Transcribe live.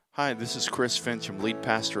Hi, this is Chris Fincham, lead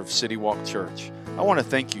pastor of City Walk Church. I want to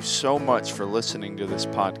thank you so much for listening to this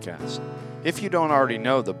podcast. If you don't already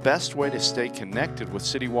know, the best way to stay connected with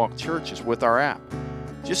City Walk Church is with our app.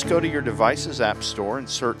 Just go to your device's app store and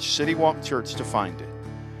search City Walk Church to find it.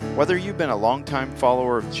 Whether you've been a longtime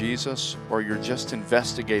follower of Jesus or you're just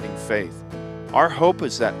investigating faith, our hope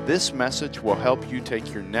is that this message will help you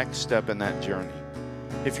take your next step in that journey.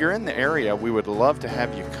 If you're in the area, we would love to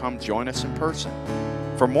have you come join us in person.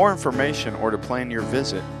 For more information or to plan your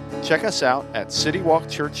visit, check us out at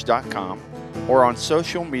citywalkchurch.com or on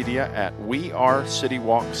social media at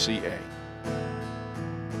WeAreCityWalkCA.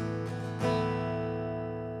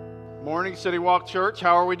 Morning, City Walk Church.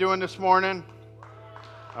 How are we doing this morning?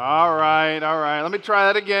 All right. Let me try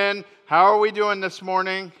that again. How are we doing this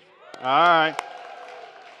morning? All right.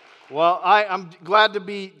 Well, I'm glad to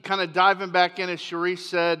be kind of diving back in, as Sharice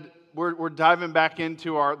said. We're diving back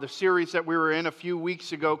into the series that we were in a few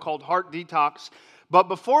weeks ago called Heart Detox. But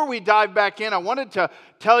before we dive back in, I wanted to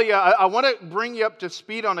tell you, I want to bring you up to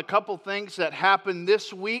speed on a couple things that happened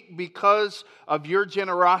this week because of your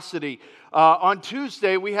generosity. On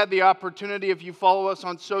Tuesday, we had the opportunity, if you follow us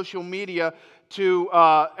on social media, to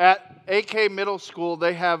at AK Middle School,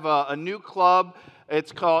 they have a new club.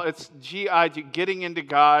 It's GIG, Getting Into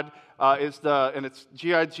God, and it's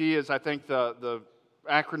GIG is, I think, the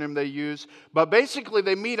acronym they use. But basically,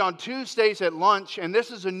 they meet on Tuesdays at lunch, and this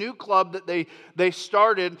is a new club that they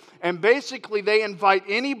started. And basically, they invite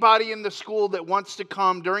anybody in the school that wants to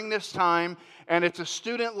come during this time, and it's a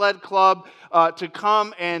student-led club to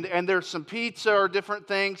come, and there's some pizza or different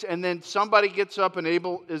things, and then somebody gets up and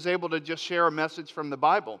is able to just share a message from the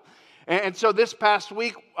Bible. And so this past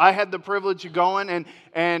week, I had the privilege of going,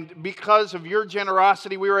 and because of your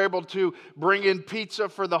generosity, we were able to bring in pizza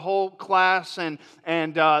for the whole class, and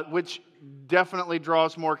which definitely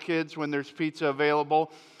draws more kids when there's pizza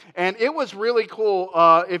available. And it was really cool.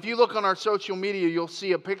 If you look on our social media, you'll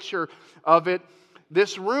see a picture of it.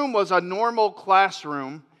 This room was a normal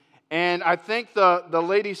classroom, and I think the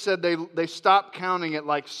lady said they stopped counting at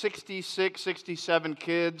like 66, 67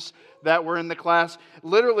 kids that were in the class.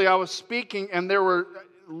 Literally, I was speaking, and there were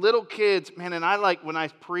little kids. Man, and I like, when I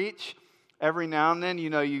preach, every now and then,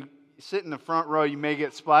 you sit in the front row, you may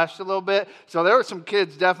get splashed a little bit. So there were some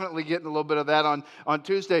kids definitely getting a little bit of that on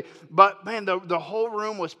Tuesday. But, man, the whole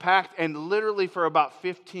room was packed, and literally for about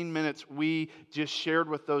 15 minutes, we just shared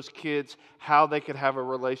with those kids how they could have a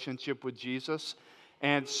relationship with Jesus.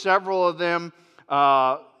 And several of them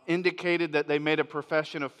indicated that they made a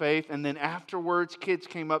profession of faith. And then afterwards, kids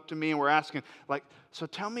came up to me and were asking, like, so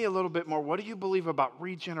tell me a little bit more. What do you believe about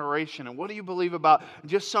regeneration? And what do you believe about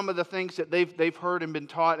just some of the things that they've heard and been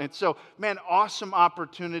taught? And so, man, awesome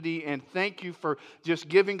opportunity. And thank you for just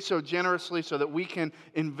giving so generously so that we can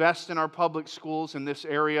invest in our public schools in this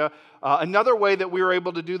area. Another way that we were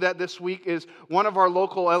able to do that this week is one of our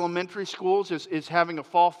local elementary schools is having a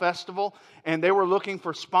fall festival. And they were looking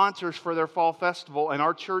for sponsors for their fall festival. And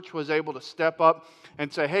our church was able to step up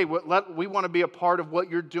and say, hey, we want to be a part of what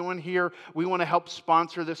you're doing here. We want to help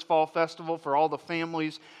sponsor this fall festival for all the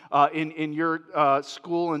families in your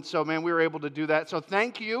school. And so, man, we were able to do that. So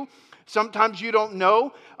thank you. Sometimes you don't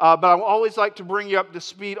know, but I always like to bring you up to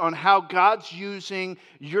speed on how God's using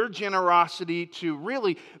your generosity to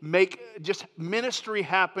really make just ministry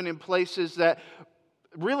happen in places that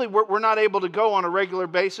really we're not able to go on a regular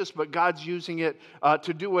basis, but God's using it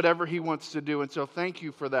to do whatever He wants to do. And so thank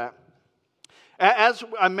you for that. As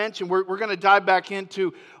I mentioned, we're going to dive back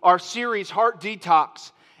into our series, Heart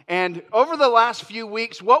Detox. And over the last few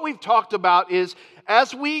weeks, what we've talked about is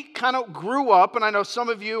as we kind of grew up, and I know some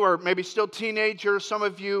of you are maybe still teenagers, some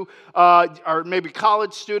of you are maybe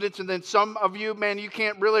college students, and then some of you, man, you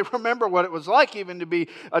can't really remember what it was like even to be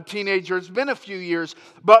a teenager. It's been a few years.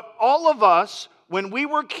 But all of us, when we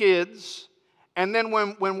were kids, and then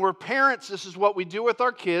when we're parents, this is what we do with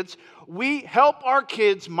our kids. We help our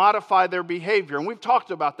kids modify their behavior. And we've talked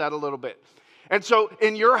about that a little bit. And so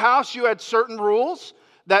in your house, you had certain rules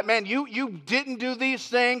that, man, you didn't do these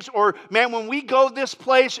things. Or, man, when we go this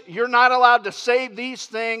place, you're not allowed to say these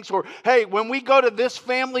things. Or, hey, when we go to this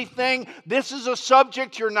family thing, this is a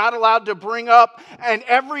subject you're not allowed to bring up. And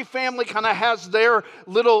every family kind of has their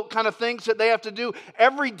little kind of things that they have to do.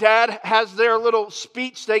 Every dad has their little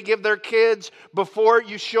speech they give their kids before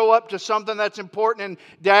you show up to something that's important. And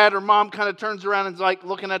dad or mom kind of turns around and is like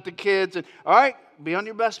looking at the kids and, all right, be on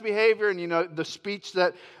your best behavior, and the speech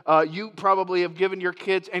that you probably have given your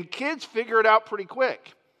kids, and kids figure it out pretty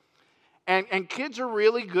quick. And kids are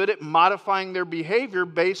really good at modifying their behavior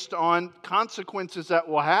based on consequences that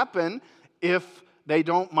will happen if they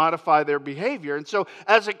don't modify their behavior. And so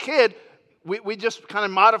as a kid, we just kind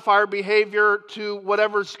of modify our behavior to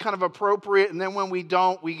whatever's kind of appropriate, and then when we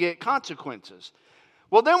don't, we get consequences.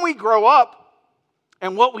 Well, then we grow up,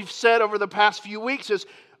 and what we've said over the past few weeks is,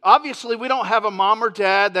 obviously, we don't have a mom or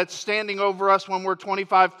dad that's standing over us when we're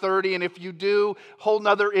 25, 30, and if you do, whole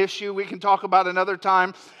nother issue we can talk about another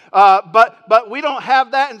time. But we don't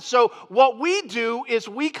have that, and so what we do is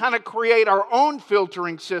we kind of create our own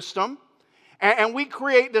filtering system, and we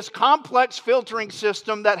create this complex filtering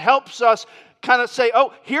system that helps us kind of say,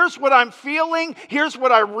 oh, here's what I'm feeling, here's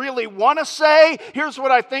what I really want to say, here's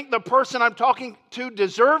what I think the person I'm talking to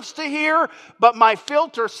deserves to hear, but my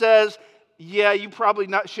filter says, yeah, you probably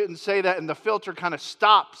shouldn't say that, and the filter kind of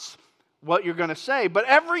stops what you're going to say. But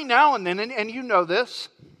every now and then, and you know this,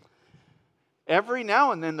 every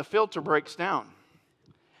now and then the filter breaks down.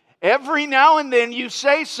 Every now and then you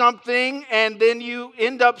say something, and then you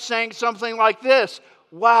end up saying something like this: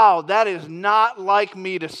 wow, that is not like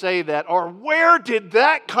me to say that, or where did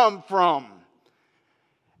that come from?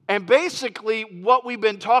 And basically what we've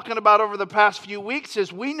been talking about over the past few weeks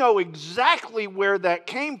is we know exactly where that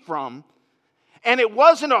came from. And it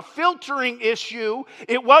wasn't a filtering issue,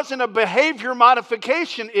 it wasn't a behavior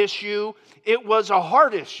modification issue, it was a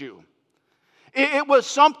heart issue. It was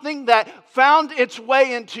something that found its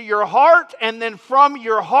way into your heart, and then from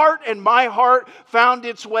your heart and my heart found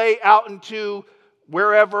its way out into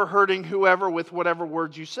wherever, hurting whoever with whatever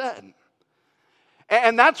words you said.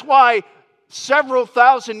 And that's why several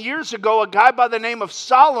thousand years ago, a guy by the name of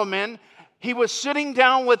Solomon, he was sitting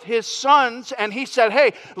down with his sons, and he said,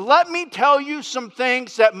 hey, let me tell you some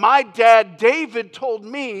things that my dad David told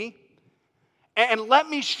me, and let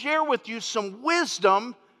me share with you some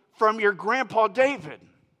wisdom from your grandpa David.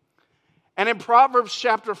 And in Proverbs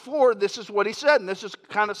chapter 4, this is what he said, and this is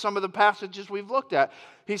kind of some of the passages we've looked at.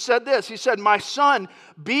 He said this, he said, my son,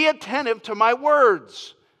 be attentive to my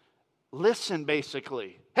words. Listen,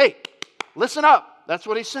 basically. Hey, listen up. That's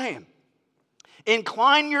what he's saying.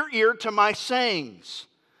 Incline your ear to my sayings.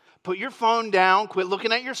 Put your phone down, quit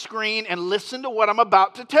looking at your screen, and listen to what I'm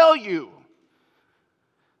about to tell you.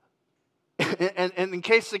 And in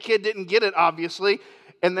case the kid didn't get it, obviously,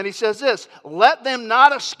 and then he says this, let them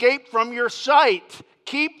not escape from your sight.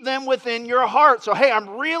 Keep them within your heart. So, hey,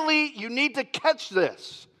 you need to catch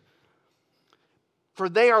this. For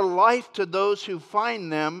they are life to those who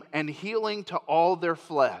find them and healing to all their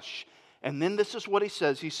flesh. And then this is what he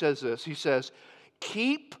says. He says this. He says,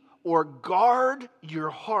 keep or guard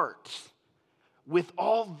your heart with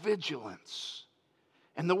all vigilance.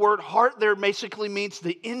 And the word heart there basically means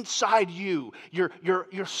the inside you,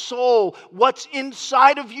 your soul, what's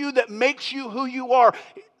inside of you that makes you who you are.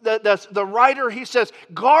 The writer, he says,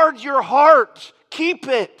 guard your heart, keep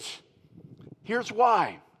it. Here's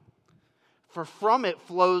why. For from it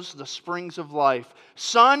flows the springs of life.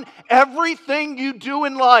 Son, everything you do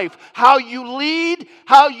in life, how you lead,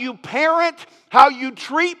 how you parent, how you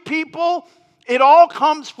treat people, it all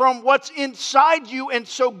comes from what's inside you, and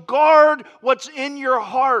so guard what's in your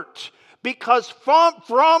heart. Because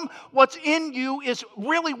from what's in you is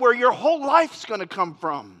really where your whole life's going to come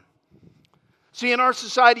from. See, in our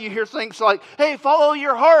society, you hear things like, hey, follow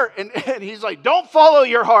your heart. And he's like, don't follow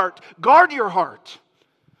your heart. Guard your heart.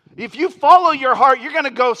 If you follow your heart, you're going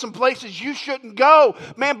to go some places you shouldn't go.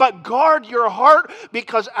 Man, but guard your heart,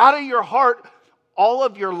 because out of your heart, all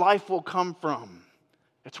of your life will come from.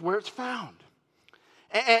 It's where it's found.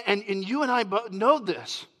 And you and I both know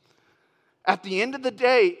this. At the end of the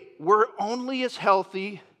day, we're only as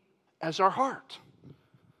healthy as our heart.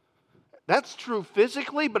 That's true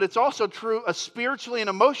physically, but it's also true spiritually and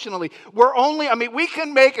emotionally. We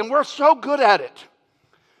can make, and we're so good at it.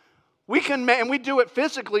 We can make, and we do it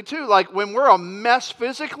physically too. Like when we're a mess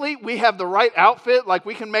physically, we have the right outfit. Like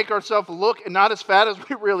we can make ourselves look not as fat as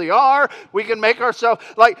we really are. We can make ourselves,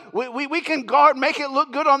 like we can make it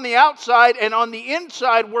look good on the outside, and on the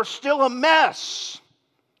inside, we're still a mess.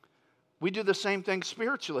 We do the same thing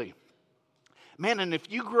spiritually. Man, and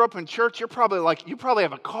if you grew up in church, you probably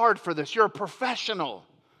have a card for this. You're a professional.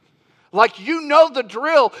 Like you know the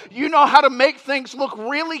drill. You know how to make things look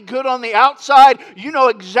really good on the outside. You know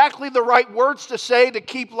exactly the right words to say to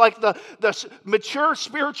keep like the mature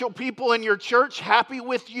spiritual people in your church happy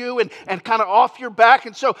with you and kind of off your back.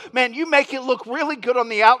 And so, man, you make it look really good on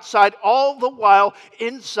the outside, all the while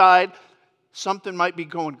inside something might be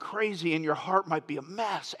going crazy and your heart might be a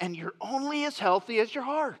mess. And you're only as healthy as your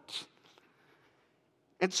heart.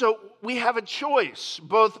 And so we have a choice,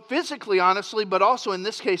 both physically, honestly, but also in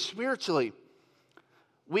this case, spiritually.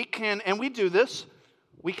 We can, and we do this,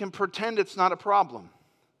 we can pretend it's not a problem.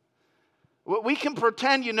 We can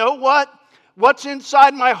pretend, you know what? What's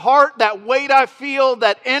inside my heart, that weight I feel,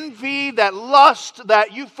 that envy, that lust,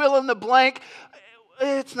 that you fill in the blank,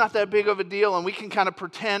 it's not that big of a deal, and we can kind of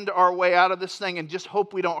pretend our way out of this thing and just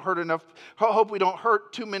hope we don't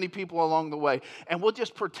hurt too many people along the way. And we'll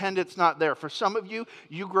just pretend it's not there. For some of you,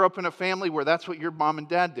 you grew up in a family where that's what your mom and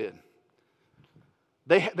dad did.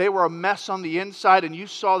 They were a mess on the inside, and you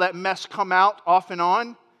saw that mess come out off and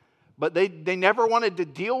on. But they never wanted to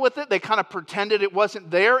deal with it. They kind of pretended it wasn't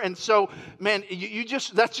there. And so, man,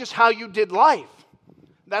 that's just how you did life.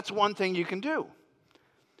 That's one thing you can do.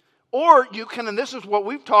 Or you can, and this is what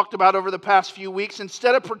we've talked about over the past few weeks,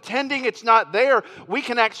 instead of pretending it's not there, we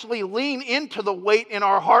can actually lean into the weight in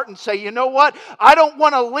our heart and say, you know what? I don't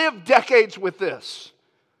want to live decades with this.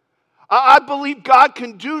 I believe God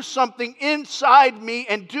can do something inside me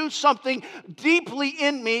and do something deeply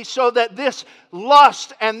in me so that this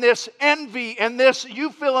lust and this envy and this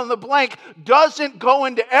you fill in the blank doesn't go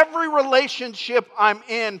into every relationship I'm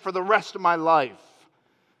in for the rest of my life.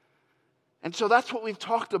 And so that's what we've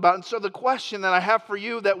talked about. And so the question that I have for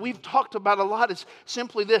you that we've talked about a lot is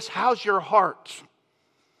simply this: how's your heart?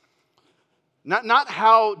 Not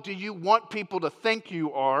how do you want people to think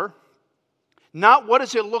you are. Not what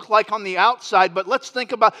does it look like on the outside, but let's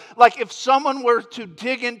think about, like, if someone were to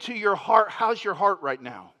dig into your heart, how's your heart right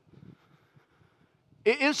now?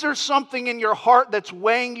 Is there something in your heart that's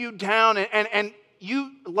weighing you down and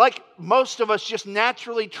you, like most of us, just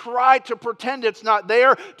naturally try to pretend it's not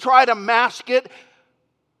there, try to mask it,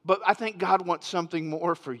 but I think God wants something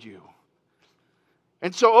more for you.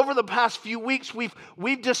 And so over the past few weeks,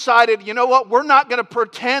 we've decided, you know what, we're not going to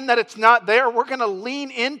pretend that it's not there. We're going to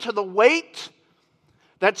lean into the weight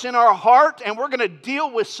that's in our heart, and we're going to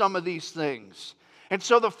deal with some of these things. And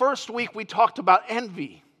so the first week we talked about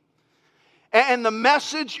envy. And the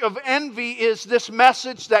message of envy is this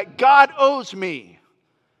message that God owes me.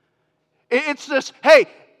 It's this, hey,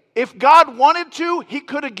 if God wanted to, He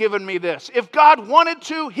could have given me this. If God wanted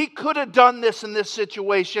to, He could have done this in this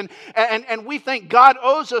situation. And we think God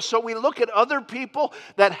owes us, so we look at other people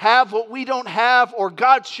that have what we don't have, or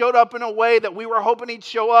God showed up in a way that we were hoping He'd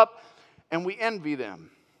show up, and we envy them.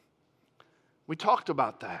 We talked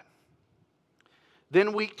about that.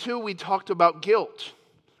 Then week 2, we talked about guilt.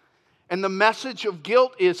 And the message of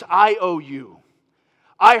guilt is, I owe you.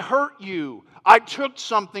 I hurt you. I took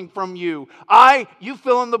something from you. You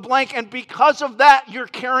fill in the blank. And because of that, you're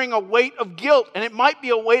carrying a weight of guilt. And it might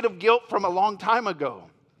be a weight of guilt from a long time ago.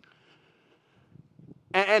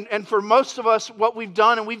 And for most of us, what we've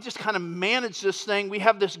done, and we've just kind of managed this thing, we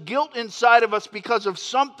have this guilt inside of us because of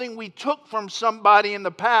something we took from somebody in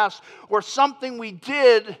the past, or something we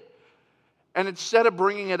did, and instead of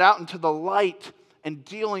bringing it out into the light and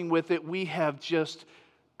dealing with it, we have just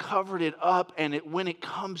covered it up, and when it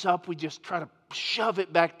comes up, we just try to shove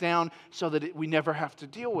it back down so that we never have to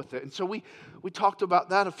deal with it. And so we talked about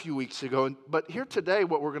that a few weeks ago. But here today,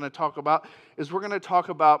 what we're going to talk about is we're going to talk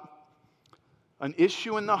about an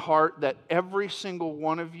issue in the heart that every single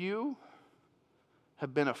one of you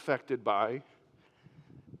have been affected by.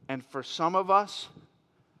 And for some of us,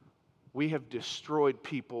 we have destroyed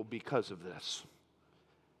people because of this.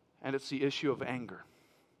 And it's the issue of anger.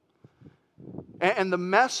 And the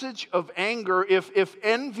message of anger, if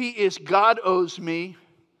envy is God owes me,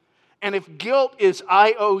 and if guilt is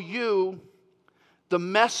I owe you, the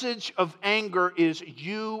message of anger is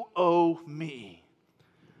you owe me.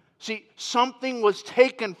 See, something was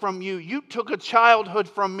taken from you. You took a childhood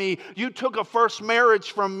from me. You took a first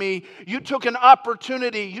marriage from me. You took an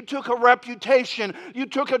opportunity. You took a reputation. You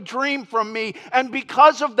took a dream from me. And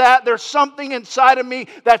because of that, there's something inside of me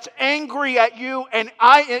that's angry at you. And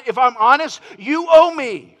if I'm honest, you owe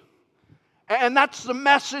me. And that's the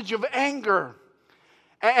message of anger.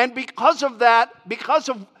 And because of that, because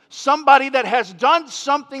of somebody that has done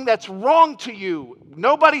something that's wrong to you,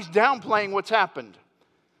 nobody's downplaying what's happened.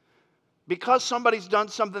 Because somebody's done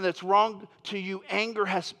something that's wrong to you, anger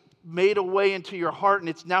has made a way into your heart, and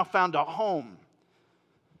it's now found a home.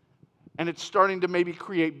 And it's starting to maybe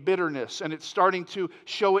create bitterness, and it's starting to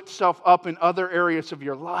show itself up in other areas of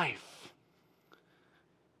your life.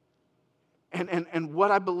 And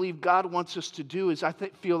what I believe God wants us to do is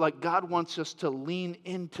feel like God wants us to lean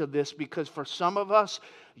into this, because for some of us,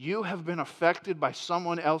 you have been affected by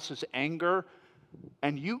someone else's anger.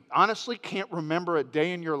 And you honestly can't remember a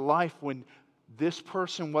day in your life when this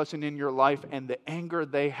person wasn't in your life and the anger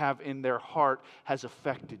they have in their heart has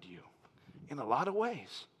affected you in a lot of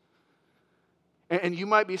ways. And you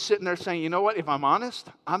might be sitting there saying, you know what, if I'm honest,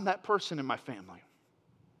 I'm that person in my family.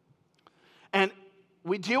 And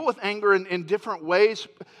we deal with anger in different ways.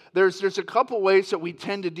 There's a couple ways that we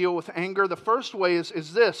tend to deal with anger. The first way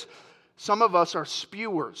is this. some of us are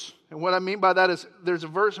spewers. And what I mean by that is there's a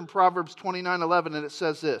verse in Proverbs 29:11, and it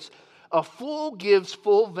says this: a fool gives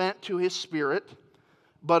full vent to his spirit,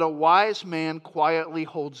 but a wise man quietly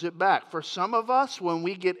holds it back. For some of us, when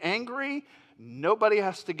we get angry, nobody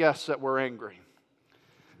has to guess that we're angry.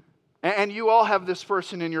 And you all have this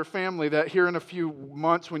person in your family that here in a few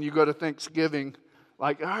months when you go to Thanksgiving,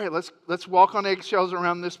 like, all right, let's walk on eggshells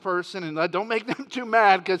around this person and don't make them too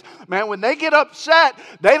mad because, man, when they get upset,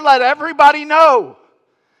 they let everybody know.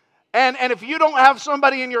 And if you don't have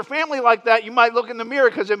somebody in your family like that, you might look in the mirror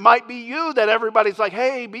because it might be you that everybody's like,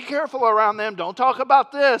 hey, be careful around them. Don't talk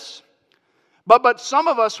about this. But some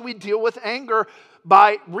of us, we deal with anger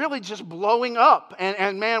by really just blowing up.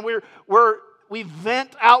 And man, we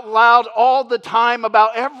vent out loud all the time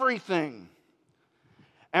about everything.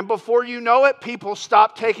 And before you know it, people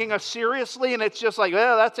stop taking us seriously, and it's just like,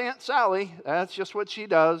 well, that's Aunt Sally. That's just what she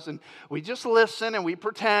does. And we just listen and we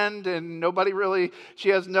pretend, and nobody really,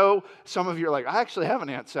 some of you are like, I actually have an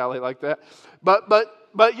Aunt Sally like that.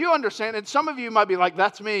 But you understand, and some of you might be like,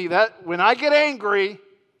 that's me. That when I get angry,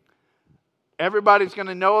 everybody's going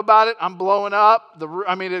to know about it. I'm blowing up. The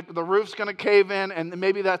roof's going to cave in, and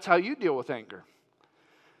maybe that's how you deal with anger.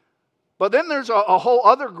 But then there's a whole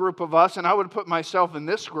other group of us, and I would put myself in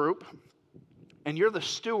this group, and you're the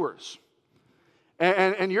stewers.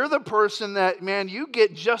 And you're the person that, man, you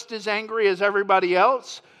get just as angry as everybody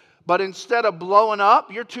else, but instead of blowing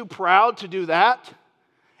up, you're too proud to do that.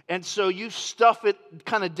 And so you stuff it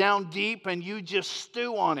kind of down deep, and you just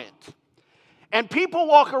stew on it. And people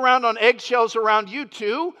walk around on eggshells around you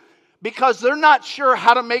too, because they're not sure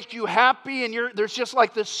how to make you happy, and there's just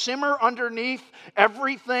like this simmer underneath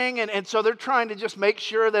everything, and so they're trying to just make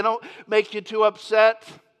sure they don't make you too upset.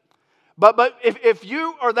 But if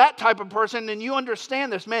you are that type of person, and you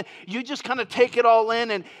understand this, man, you just kind of take it all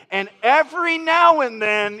in, and every now and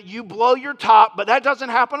then you blow your top, but that doesn't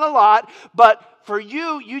happen a lot. But for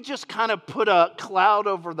you just kind of put a cloud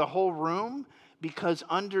over the whole room, because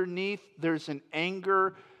underneath there's an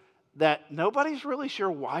anger that nobody's really sure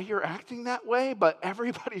why you're acting that way, but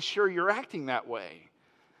everybody's sure you're acting that way.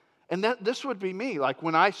 And this would be me. Like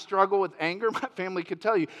when I struggle with anger, my family could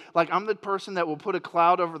tell you, like I'm the person that will put a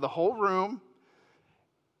cloud over the whole room.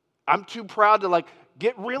 I'm too proud to like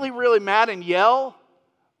get really, really mad and yell,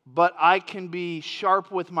 but I can be sharp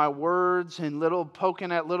with my words and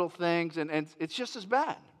poking at little things, and it's just as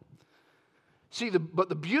bad. See, but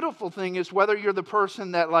the beautiful thing is whether you're the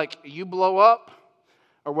person that like you blow up,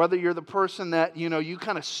 or whether you're the person that, you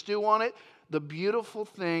kind of stew on it, the beautiful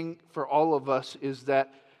thing for all of us is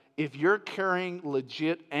that if you're carrying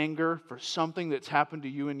legit anger for something that's happened to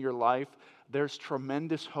you in your life, there's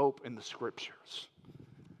tremendous hope in the Scriptures.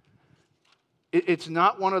 It's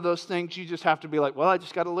not one of those things you just have to be like, well, I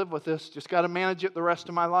just got to live with this, just got to manage it the rest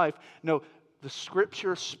of my life. No, the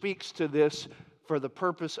Scripture speaks to this for the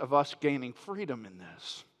purpose of us gaining freedom in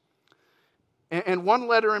this. And one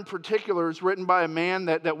letter in particular is written by a man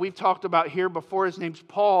that we've talked about here before. His name's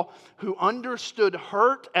Paul, who understood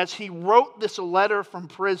hurt as he wrote this letter from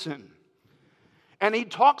prison. And he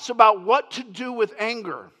talks about what to do with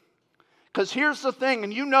anger. Because here's the thing,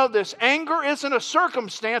 and you know this, anger isn't a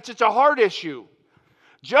circumstance, it's a heart issue.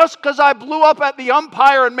 Just because I blew up at the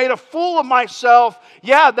umpire and made a fool of myself,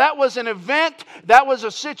 yeah, that was an event, that was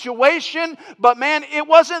a situation, but man, it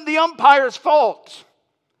wasn't the umpire's fault.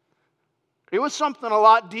 It was something a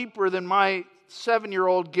lot deeper than my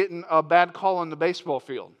 7-year-old getting a bad call on the baseball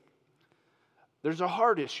field. There's a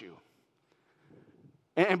heart issue.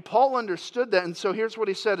 And Paul understood that, and so here's what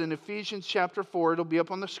he said in Ephesians chapter 4. It'll be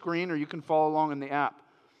up on the screen, or you can follow along in the app.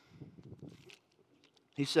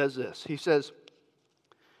 He says this. He says,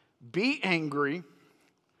 be angry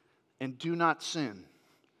and do not sin.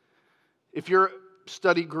 If you're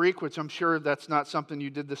study Greek, which I'm sure that's not something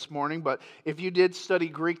you did this morning, but if you did study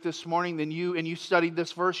Greek this morning, then you studied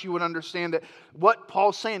this verse, you would understand that what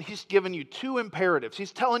Paul's saying, he's given you two imperatives.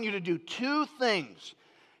 He's telling you to do two things.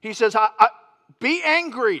 He says, be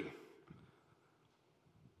angry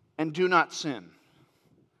and do not sin.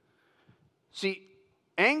 See,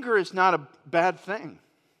 anger is not a bad thing.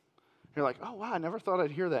 You're like, oh, wow, I never thought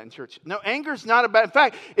I'd hear that in church. No, anger's not a bad... In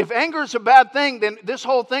fact, if anger's a bad thing, then this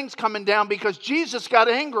whole thing's coming down because Jesus got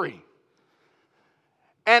angry.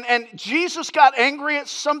 And Jesus got angry at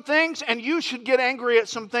some things, and you should get angry at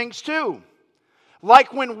some things too.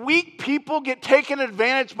 Like when weak people get taken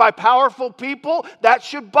advantage by powerful people, that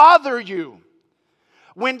should bother you.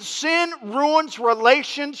 When sin ruins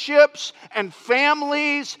relationships and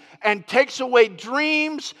families and takes away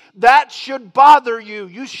dreams, that should bother you.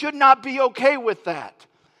 You should not be okay with that.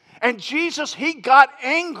 And Jesus, he got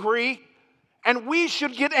angry And we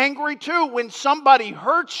should get angry too when somebody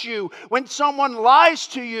hurts you, when someone lies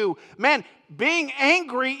to you. Man, being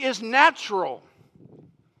angry is natural.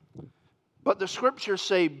 But the scriptures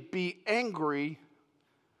say, be angry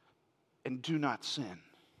and do not sin.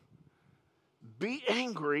 Be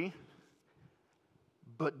angry,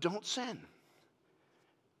 but don't sin.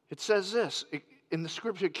 It says this, in the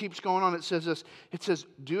scripture it keeps going on, it says this, it says,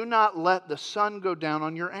 do not let the sun go down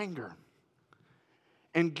on your anger,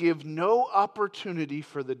 and give no opportunity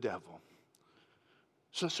for the devil.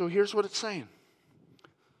 So here's what it's saying.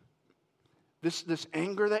 This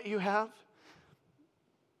anger that you have,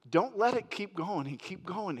 don't let it keep going and keep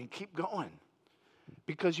going and keep going.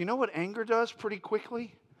 Because you know what anger does pretty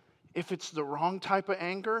quickly? If it's the wrong type of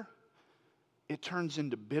anger, it turns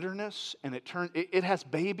into bitterness, and it has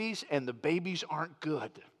babies, and the babies aren't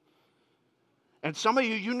good. And some of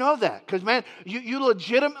you, you know that. Because, man, you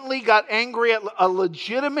legitimately got angry at a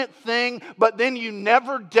legitimate thing, but then you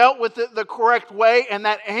never dealt with it the correct way, and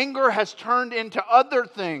that anger has turned into other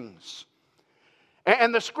things.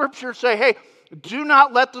 And the scriptures say, hey, do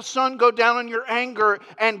not let the sun go down on your anger,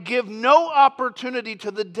 and give no opportunity to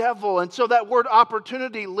the devil. And so that word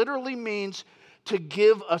opportunity literally means to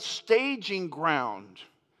give a staging ground.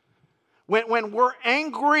 When we're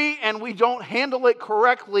angry and we don't handle it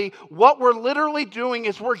correctly, what we're literally doing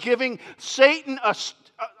is we're giving Satan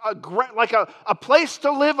a place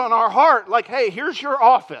to live on our heart. Like, hey, here's your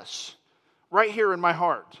office right here in my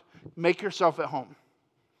heart. Make yourself at home.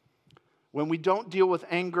 When we don't deal with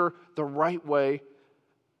anger the right way,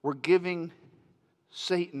 we're giving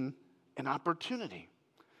Satan an opportunity.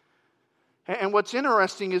 And what's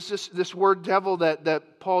interesting is this word devil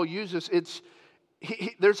that Paul uses.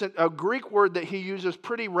 There's a Greek word that he uses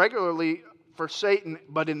pretty regularly for Satan,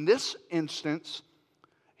 but in this instance,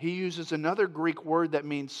 he uses another Greek word that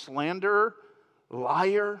means slanderer,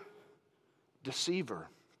 liar, deceiver.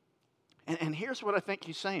 And here's what I think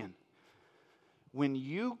he's saying. When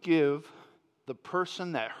you give the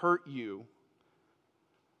person that hurt you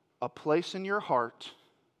a place in your heart,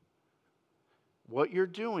 what you're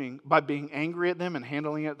doing by being angry at them and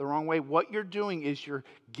handling it the wrong way, what you're doing is you're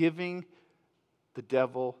giving the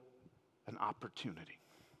devil an opportunity.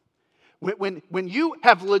 When you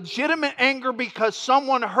have legitimate anger because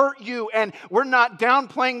someone hurt you, and we're not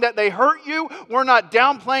downplaying that they hurt you, we're not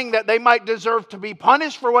downplaying that they might deserve to be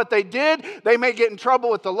punished for what they did, they may get in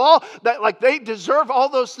trouble with the law, that like they deserve all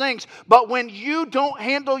those things. But when you don't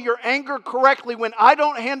handle your anger correctly, when I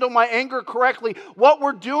don't handle my anger correctly, what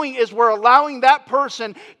we're doing is we're allowing that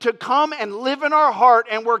person to come and live in our heart,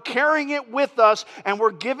 and we're carrying it with us, and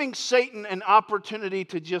we're giving Satan an opportunity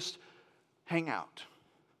to just hang out.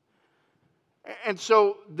 And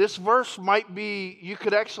so this verse might be, you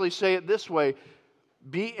could actually say it this way: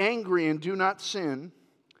 be angry and do not sin.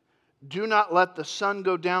 Do not let the sun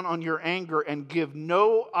go down on your anger, and give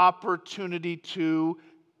no opportunity to,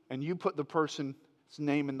 and you put the person's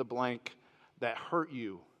name in the blank that hurt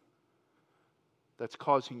you, that's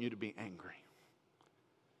causing you to be angry.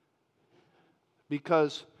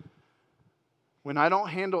 Because when I don't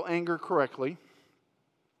handle anger correctly,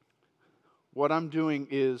 what I'm doing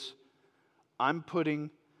is I'm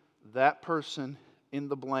putting that person in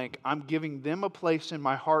the blank. I'm giving them a place in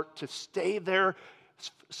my heart to stay there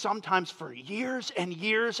sometimes for years and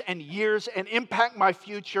years and years and impact my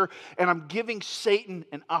future. And I'm giving Satan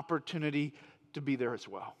an opportunity to be there as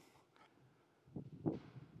well.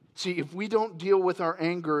 See, if we don't deal with our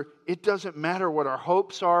anger, it doesn't matter what our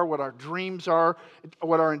hopes are, what our dreams are,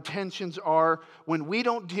 what our intentions are. When we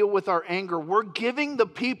don't deal with our anger, we're giving the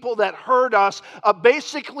people that hurt us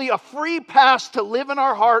basically a free pass to live in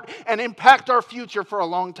our heart and impact our future for a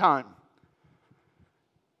long time.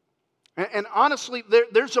 And honestly,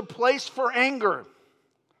 there's a place for anger.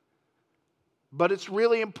 But it's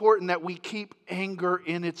really important that we keep anger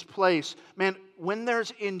in its place. Man, when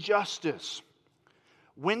there's injustice,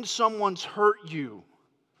 when someone's hurt you,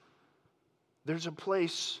 there's a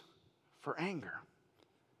place for anger.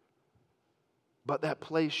 But that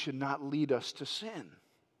place should not lead us to sin.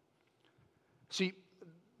 See,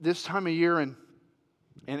 this time of year,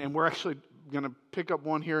 and we're actually going to pick up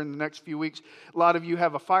one here in the next few weeks, a lot of you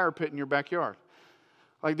have a fire pit in your backyard.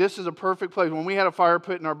 Like, this is a perfect place. When we had a fire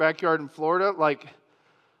pit in our backyard in Florida, like,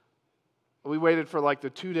 we waited for like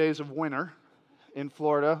the 2 days of winter in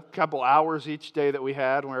Florida, a couple hours each day that we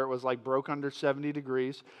had where it was like broke under 70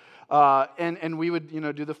 degrees. And we would,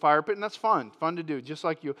 do the fire pit, and that's fun to do, just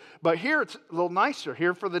like you. But here it's a little nicer.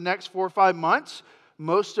 Here for the next 4 or 5 months,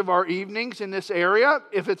 most of our evenings in this area,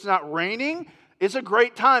 if it's not raining, It's a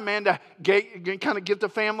great time, man, to kind of get the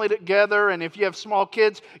family together. And if you have small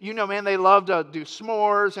kids, you know, man, they love to do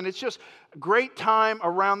s'mores. And it's just a great time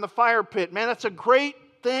around the fire pit. Man, that's a great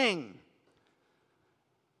thing.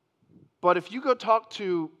 But if you go talk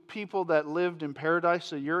to people that lived in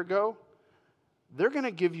paradise a year ago, they're going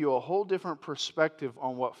to give you a whole different perspective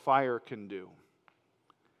on what fire can do.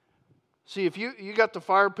 See, if you got the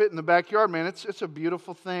fire pit in the backyard, man, it's a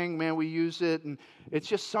beautiful thing, man. We use it, and it's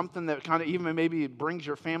just something that kind of even maybe brings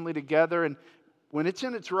your family together. And when it's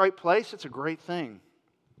in its right place, it's a great thing.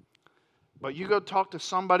 But you go talk to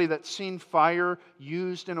somebody that's seen fire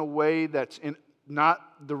used in a way that's not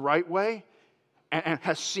the right way, and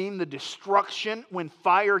has seen the destruction when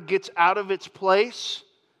fire gets out of its place.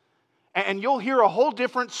 And you'll hear a whole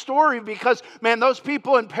different story because, man, those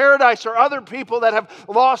people in paradise are other people that have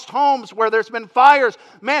lost homes where there's been fires.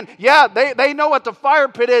 Man, yeah, they know what the fire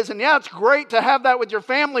pit is. And yeah, it's great to have that with your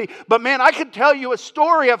family. But man, I could tell you a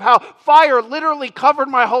story of how fire literally covered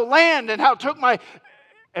my whole land and how it took my...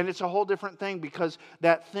 And it's a whole different thing because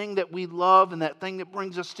that thing that we love and that thing that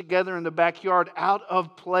brings us together in the backyard out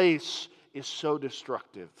of place is so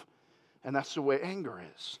destructive. And that's the way anger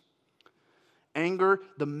is. Anger,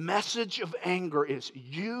 the message of anger is,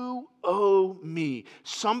 you owe me.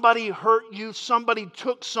 Somebody hurt you, somebody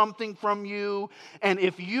took something from you, and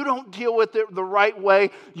if you don't deal with it the right way,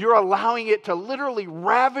 you're allowing it to literally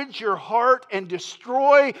ravage your heart and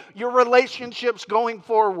destroy your relationships going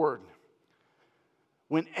forward.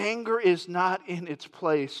 When anger is not in its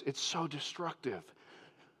place, it's so destructive.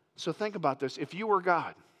 So think about this. If you were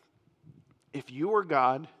God,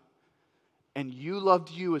 and you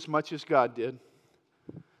loved you as much as God did,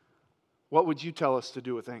 what would you tell us to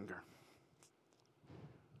do with anger?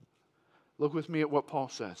 Look with me at what Paul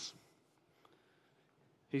says.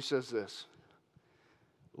 He says this: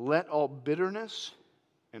 let all bitterness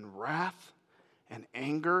and wrath and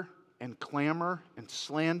anger and clamor and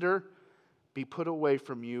slander be put away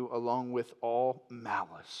from you, along with all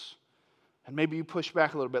malice. And maybe you push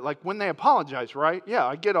back a little bit. Like when they apologize, right? Yeah,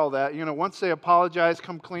 I get all that. You know, once they apologize,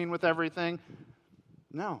 come clean with everything.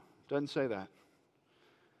 No, doesn't say that.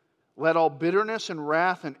 Let all bitterness and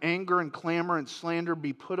wrath and anger and clamor and slander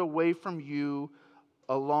be put away from you,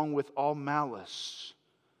 along with all malice.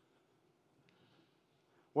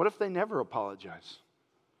 What if they never apologize?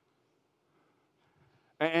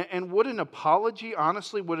 And would an apology,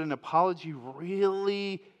 honestly, would an apology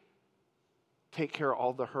really take care of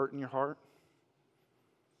all the hurt in your heart?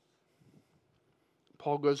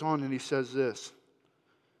 Paul goes on and he says this.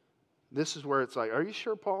 This is where it's like, are you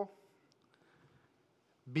sure, Paul?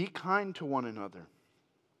 Be kind to one another,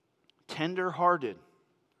 tender-hearted,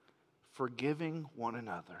 forgiving one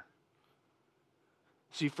another.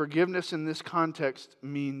 See, forgiveness in this context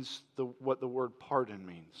means what the word pardon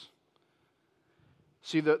means.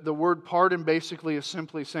 See, the word pardon basically is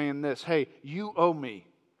simply saying this: hey, you owe me.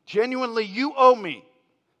 Genuinely, you owe me.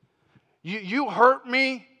 You hurt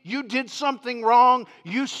me. You did something wrong.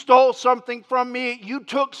 You stole something from me. You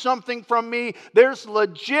took something from me. There's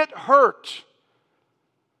legit hurt.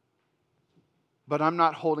 But I'm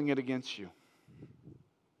not holding it against you.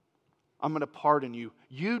 I'm going to pardon you.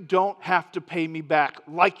 You don't have to pay me back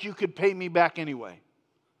like you could pay me back anyway.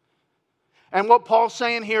 And what Paul's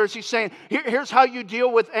saying here is he's saying, here's how you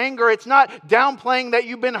deal with anger. It's not downplaying that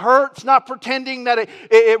you've been hurt. It's not pretending that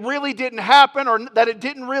it really didn't happen or that it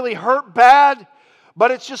didn't really hurt bad.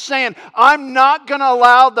 But it's just saying, I'm not going to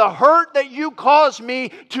allow the hurt that you caused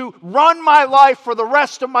me to run my life for the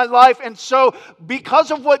rest of my life. And so, because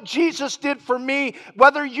of what Jesus did for me,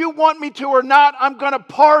 whether you want me to or not, I'm going to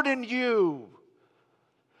pardon you.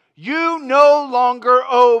 You no longer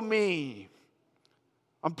owe me.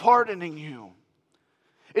 I'm pardoning you.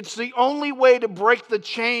 It's the only way to break the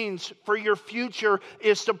chains for your future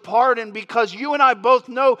is to pardon, because you and I both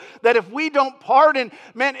know that if we don't pardon,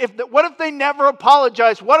 man, what if they never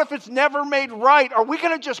apologize? What if it's never made right? Are we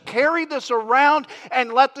going to just carry this around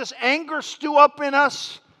and let this anger stew up in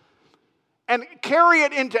us and carry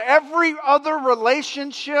it into every other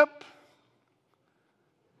relationship?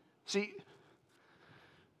 See,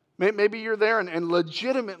 maybe you're there and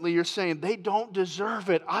legitimately you're saying they don't deserve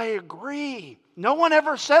it. I agree. No one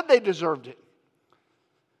ever said they deserved it.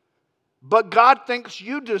 But God thinks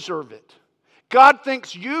you deserve it. God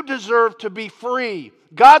thinks you deserve to be free.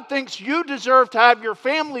 God thinks you deserve to have your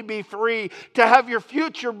family be free, to have your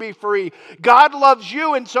future be free. God loves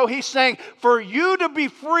you, and so He's saying, for you to be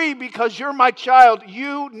free because you're my child,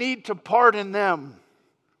 you need to pardon them,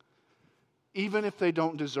 even if they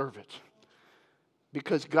don't deserve it.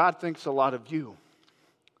 Because God thinks a lot of you.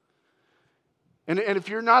 And if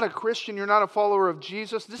you're not a Christian, you're not a follower of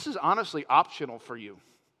Jesus, this is honestly optional for you.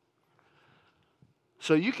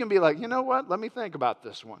 So you can be like, you know what? Let me think about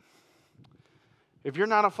this one. If you're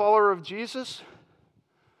not a follower of Jesus,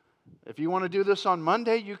 if you want to do this on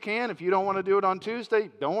Monday, you can. If you don't want to do it on Tuesday,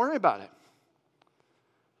 don't worry about it.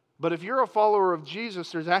 But if you're a follower of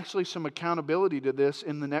Jesus, there's actually some accountability to this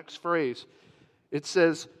in the next phrase. It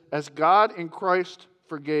says, as God in Christ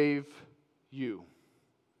forgave you.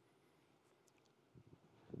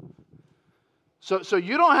 So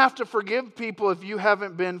you don't have to forgive people if you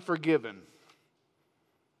haven't been forgiven.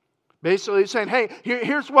 Basically saying, hey,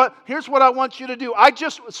 here's what I want you to do.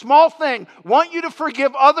 Small thing, want you to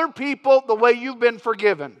forgive other people the way you've been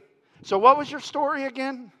forgiven. So what was your story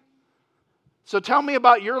again? So tell me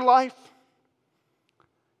about your life.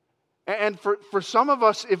 And for some of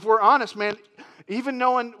us, if we're honest, man, even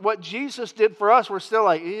knowing what Jesus did for us, we're still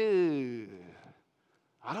like, ew,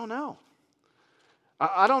 I don't know.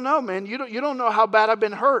 I don't know, man. You don't know how bad I've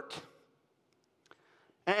been hurt.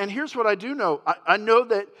 And here's what I do know. I know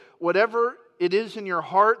that whatever it is in your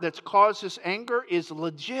heart that's caused this anger is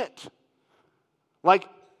legit. Like,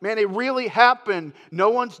 man, it really happened. No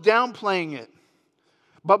one's downplaying it.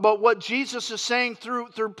 But what Jesus is saying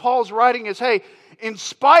through Paul's writing is, hey, in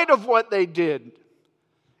spite of what they did,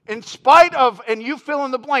 in spite of, and you fill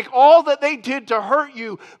in the blank, all that they did to hurt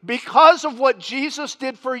you, because of what Jesus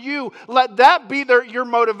did for you, let that be your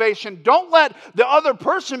motivation. Don't let the other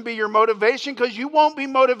person be your motivation, because you won't be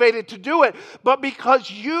motivated to do it. But because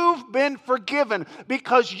you've been forgiven,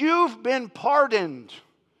 because you've been pardoned,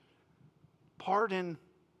 pardon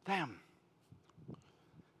them.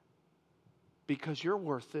 Because you're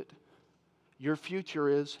worth it. Your future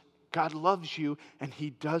is, God loves you, and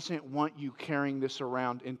He doesn't want you carrying this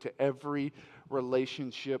around into every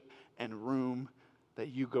relationship and room that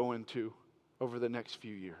you go into over the next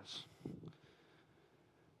few years.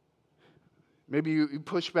 Maybe you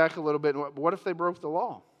push back a little bit. What if they broke the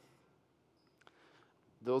law?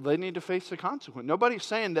 They need to face the consequence. Nobody's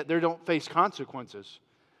saying that they don't face consequences.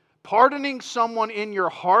 Pardoning someone in your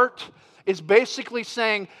heart is basically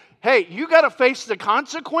saying, hey, you got to face the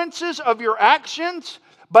consequences of your actions,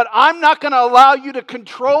 but I'm not going to allow you to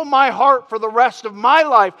control my heart for the rest of my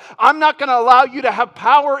life. I'm not going to allow you to have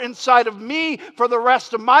power inside of me for the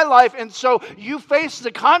rest of my life. And so you face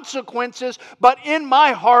the consequences, but in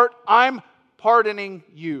my heart, I'm pardoning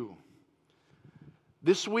you.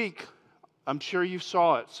 This week, I'm sure you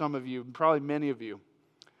saw it, some of you, probably many of you.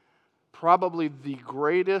 Probably the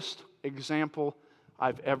greatest example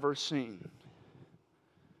I've ever seen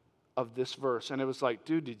of this verse. And it was like,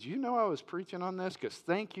 dude, did you know I was preaching on this? Because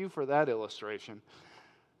thank you for that illustration.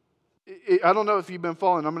 I don't know if you've been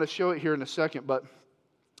following. I'm going to show it here in a second. But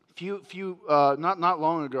not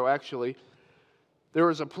long ago, actually, there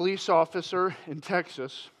was a police officer in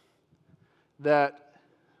Texas that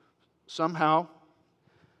somehow,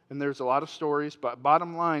 and there's a lot of stories, but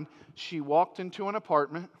bottom line, she walked into an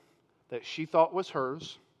apartment that she thought was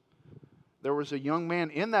hers. There was a young man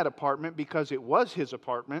in that apartment because it was his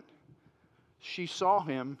apartment. She saw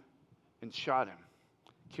him and shot him,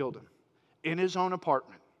 killed him, in his own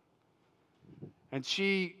apartment. And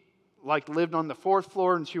she lived on the 4th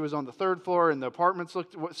floor and she was on the 3rd floor and the apartments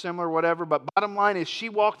looked similar, whatever. But bottom line is she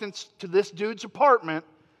walked into this dude's apartment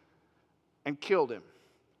and killed him.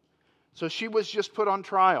 So she was just put on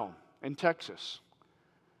trial in Texas.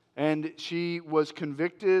 And she was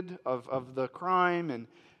convicted of the crime, and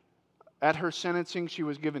at her sentencing she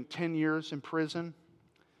was given 10 years in prison.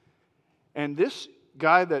 And this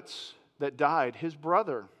guy that died, his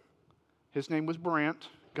brother, his name was Brant,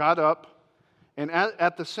 got up, and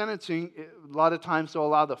at the sentencing, a lot of times they'll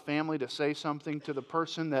allow the family to say something to the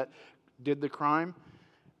person that did the crime.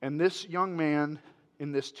 And this young man,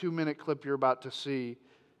 in this 2-minute clip you're about to see,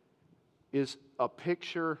 is a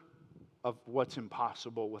picture of what's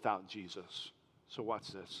impossible without Jesus. So watch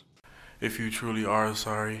this. If you truly are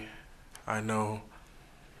sorry, I know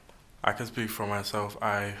I can speak for myself.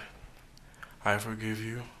 I forgive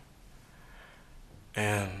you.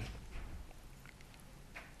 And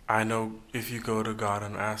I know if you go to God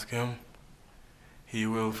and ask Him, He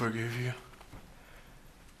will forgive you.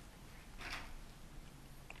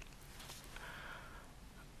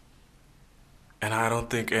 And I don't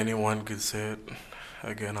think anyone could say it.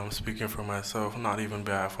 Again, I'm speaking for myself, not even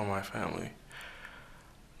bad for my family.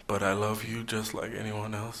 But I love you just like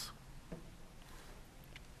anyone else.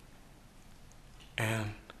 And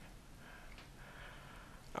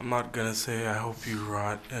I'm not gonna say I hope you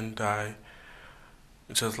rot and die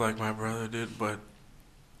just like my brother did, but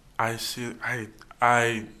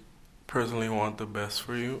I personally want the best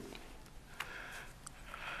for you.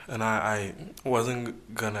 And I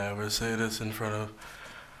wasn't gonna ever say this in front of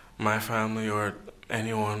my family or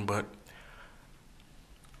anyone, but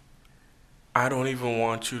I don't even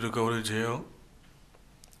want you to go to jail.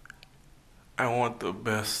 I want the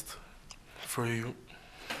best for you.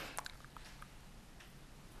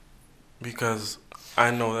 Because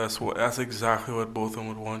I know that's exactly what both of them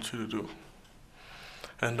would want you to do.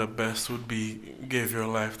 And the best would be give your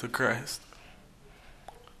life to Christ.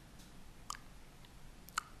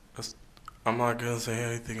 I'm not going to say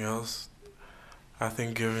anything else. I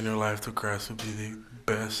think giving your life to Christ would be the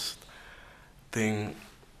best thing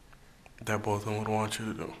that both of them would want you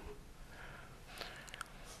to do.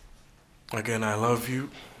 Again, I love you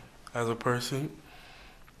as a person.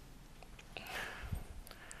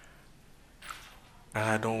 And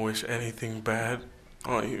I don't wish anything bad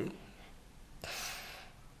on you.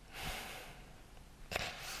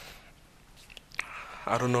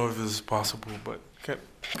 I don't know if this is possible, but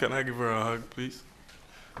can I give her a hug, please?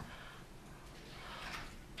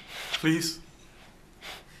 Please?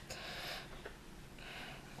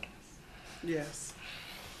 Yes.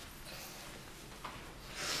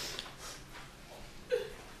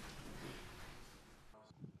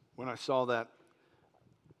 When I saw that,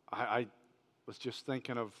 I was just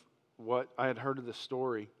thinking of what I had heard of the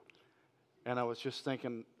story, and I was just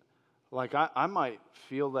thinking, like, I might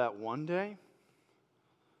feel that one day,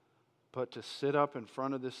 but to sit up in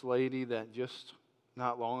front of this lady that just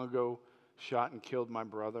not long ago shot and killed my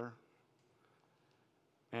brother,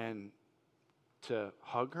 and to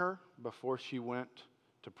hug her before she went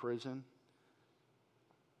to prison,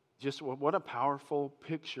 just what a powerful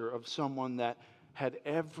picture of someone that had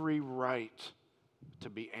every right to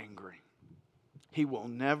be angry. He will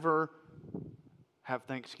never have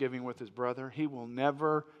Thanksgiving with his brother. He will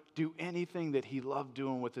never do anything that he loved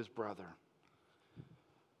doing with his brother.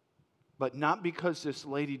 But not because this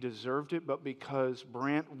lady deserved it, but because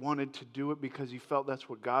Brant wanted to do it, because he felt that's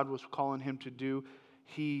what God was calling him to do.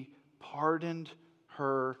 He pardoned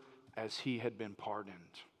her as he had been pardoned.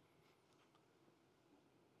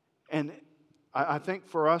 And I think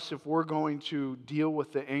for us, if we're going to deal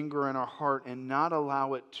with the anger in our heart and not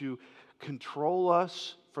allow it to control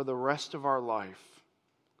us for the rest of our life,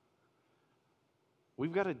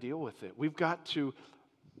 we've got to deal with it. We've got to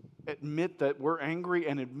admit that we're angry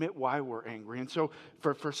and admit why we're angry. And so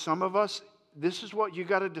for some of us, this is what you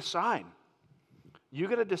got to decide. You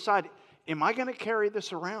got to decide, am I going to carry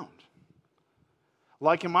this around?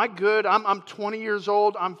 Like, am I good? I'm 20 years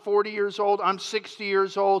old. I'm 40 years old. I'm 60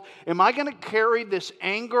 years old. Am I going to carry this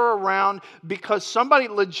anger around because somebody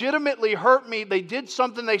legitimately hurt me? They did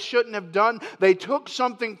something they shouldn't have done. They took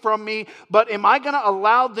something from me. But am I going to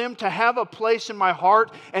allow them to have a place in my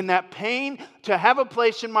heart, and that pain to have a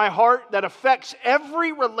place in my heart that affects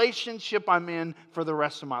every relationship I'm in for the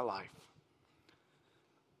rest of my life?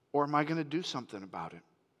 Or am I going to do something about it?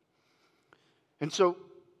 And so,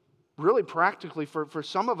 really practically, for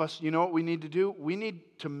some of us, you know what we need to do? We need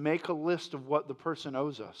to make a list of what the person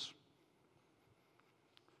owes us.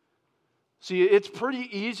 See, it's pretty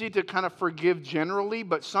easy to kind of forgive generally,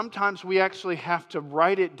 but sometimes we actually have to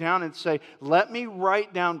write it down and say, let me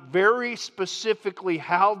write down very specifically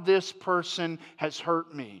how this person has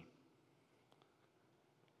hurt me.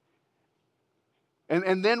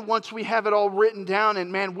 And then once we have it all written down,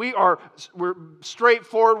 and man, we're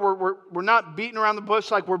straightforward, we're not beating around the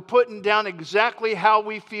bush, like we're putting down exactly how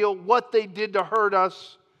we feel, what they did to hurt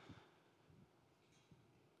us.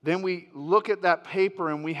 Then we look at that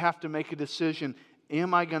paper and we have to make a decision.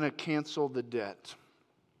 Am I going to cancel the debt?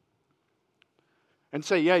 And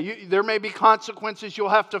say, yeah, there may be consequences you'll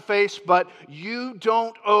have to face, but you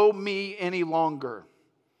don't owe me any longer.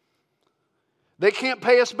 They can't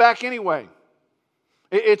pay us back anyway.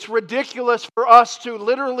 It's ridiculous for us to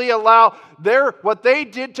literally allow what they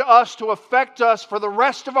did to us to affect us for the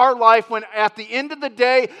rest of our life, when at the end of the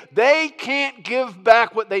day, they can't give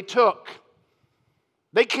back what they took.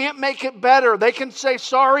 They can't make it better. They can say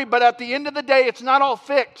sorry, but at the end of the day, it's not all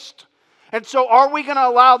fixed. And so are we going to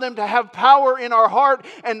allow them to have power in our heart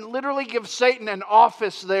and literally give Satan an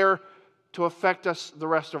office there to affect us the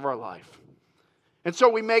rest of our life? And so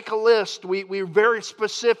we make a list. We're very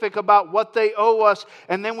specific about what they owe us,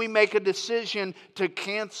 and then we make a decision to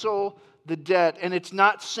cancel the debt. And it's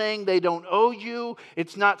not saying they don't owe you.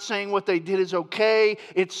 It's not saying what they did is okay.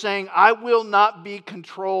 It's saying, I will not be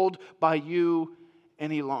controlled by you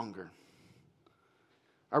any longer.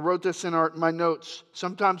 I wrote this in my notes.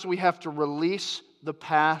 Sometimes we have to release the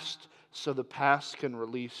past so the past can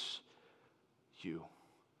release you.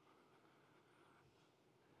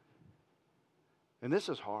 And this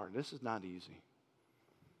is hard. This is not easy.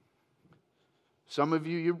 Some of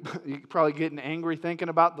you're probably getting angry thinking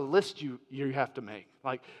about the list you have to make.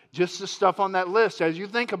 Like just the stuff on that list, as you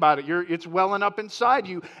think about it, it's welling up inside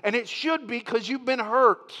you. And it should be because you've been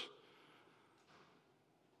hurt.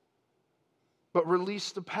 But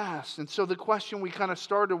release the past. And so the question we kind of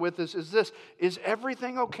started with is this: is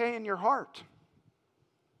everything okay in your heart?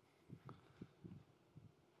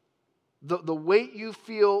 The weight you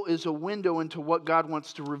feel is a window into what God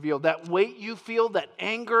wants to reveal. That weight you feel, that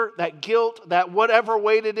anger, that guilt, that whatever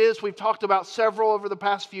weight it is, we've talked about several over the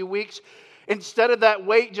past few weeks. Instead of that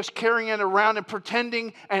weight just carrying it around and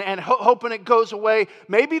pretending and hoping it goes away,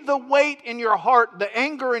 maybe the weight in your heart, the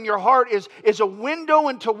anger in your heart is a window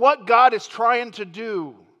into what God is trying to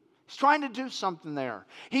do. He's trying to do something there.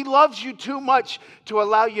 He loves you too much to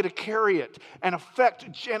allow you to carry it and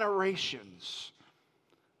affect generations.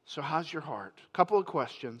 So how's your heart? A couple of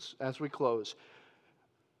questions as we close.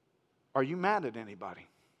 Are you mad at anybody?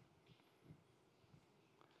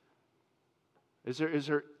 Is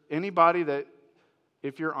there anybody that,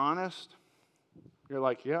 if you're honest, you're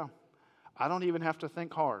like, yeah, I don't even have to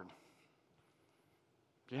think hard.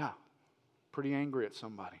 Yeah, pretty angry at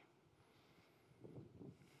somebody.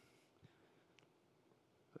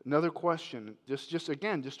 Another question, just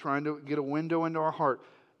trying to get a window into our heart.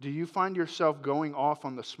 Do you find yourself going off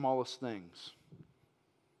on the smallest things?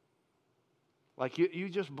 Like you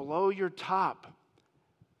just blow your top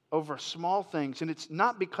over small things. And it's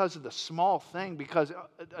not because of the small thing, because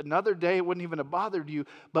another day it wouldn't even have bothered you,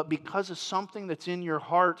 but because of something that's in your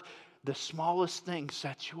heart, the smallest thing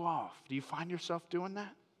sets you off. Do you find yourself doing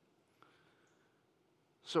that?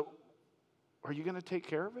 So, are you going to take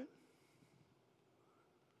care of it?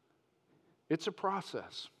 It's a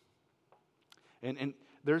process. And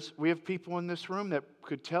we have people in this room that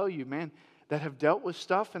could tell you, man, that have dealt with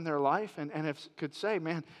stuff in their life and could say,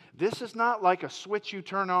 man, this is not like a switch you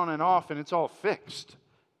turn on and off and it's all fixed.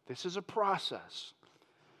 This is a process.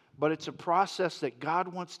 But it's a process that God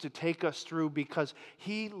wants to take us through because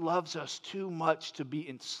He loves us too much to be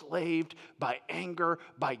enslaved by anger,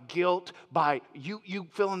 by guilt, by you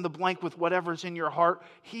fill in the blank with whatever's in your heart.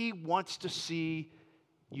 He wants to see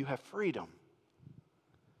you have freedom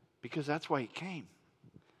because that's why He came.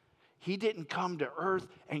 He didn't come to earth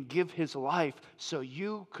and give His life so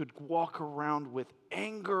you could walk around with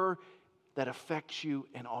anger that affects you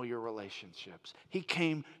in all your relationships. He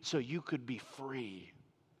came so you could be free.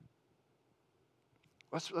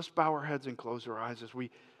 Let's bow our heads and close our eyes as we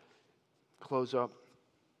close up.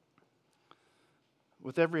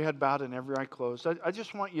 With every head bowed and every eye closed, I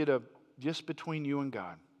just want you to, just between you and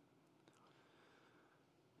God,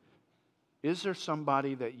 is there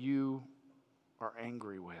somebody that you are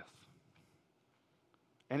angry with?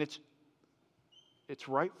 And it's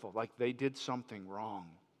rightful, like they did something wrong.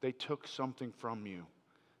 They took something from you.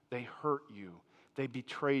 They hurt you. They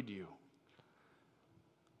betrayed you.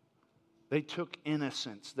 They took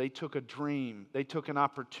innocence. They took a dream. They took an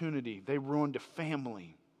opportunity. They ruined a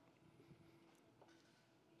family.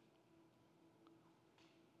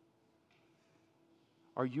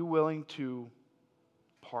 Are you willing to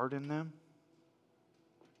pardon them?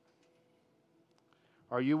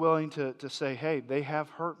 Are you willing to say, hey, they have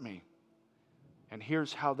hurt me, and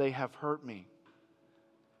here's how they have hurt me.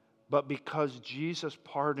 But because Jesus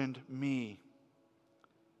pardoned me,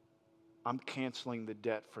 I'm canceling the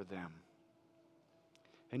debt for them.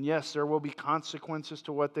 And yes, there will be consequences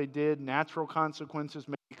to what they did, natural consequences,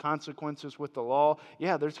 maybe consequences with the law.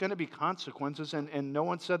 Yeah, there's going to be consequences, and no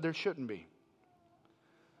one said there shouldn't be.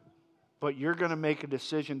 But you're going to make a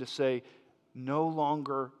decision to say, no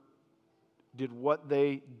longer did what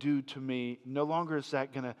they do to me, no longer is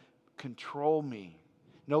that going to control me.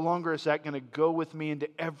 No longer is that going to go with me into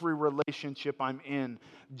every relationship I'm in.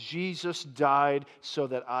 Jesus died so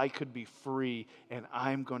that I could be free, and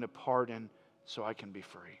I'm going to pardon so I can be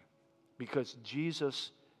free. Because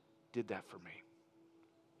Jesus did that for me.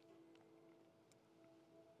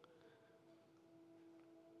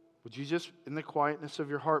 Would you just, in the quietness of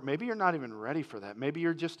your heart, maybe you're not even ready for that. Maybe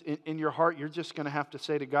you're just, in your heart, you're just going to have to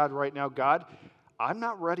say to God right now, God, I'm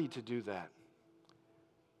not ready to do that.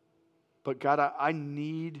 But God, I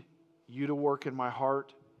need you to work in my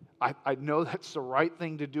heart. I know that's the right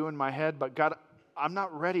thing to do in my head, but God, I'm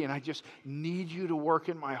not ready, and I just need you to work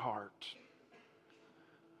in my heart.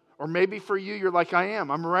 Or maybe for you, you're like I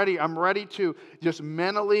am. I'm ready to just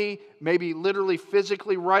mentally, maybe literally,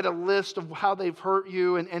 physically write a list of how they've hurt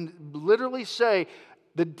you and literally say,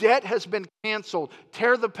 the debt has been canceled.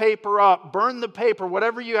 Tear the paper up, burn the paper,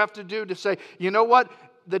 whatever you have to do to say, you know what?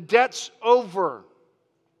 The debt's over.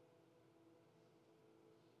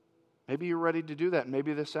 Maybe you're ready to do that.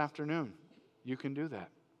 Maybe this afternoon you can do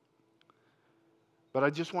that. But I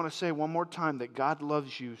just want to say one more time that God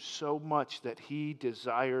loves you so much that He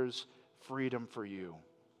desires freedom for you.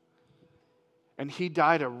 And He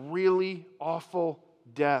died a really awful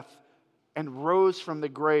death and rose from the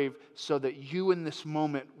grave so that you in this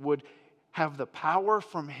moment would have the power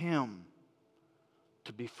from Him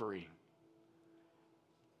to be free.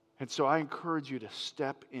 And so I encourage you to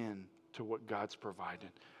step in to what God's provided.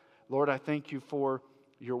 Lord, I thank you for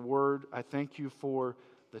your word. I thank you for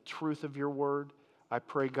the truth of your word. I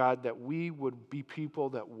pray, God, that we would be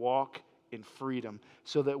people that walk in freedom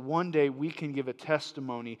so that one day we can give a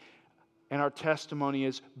testimony, and our testimony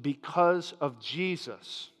is, because of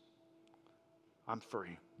Jesus, I'm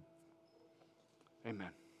free.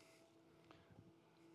 Amen.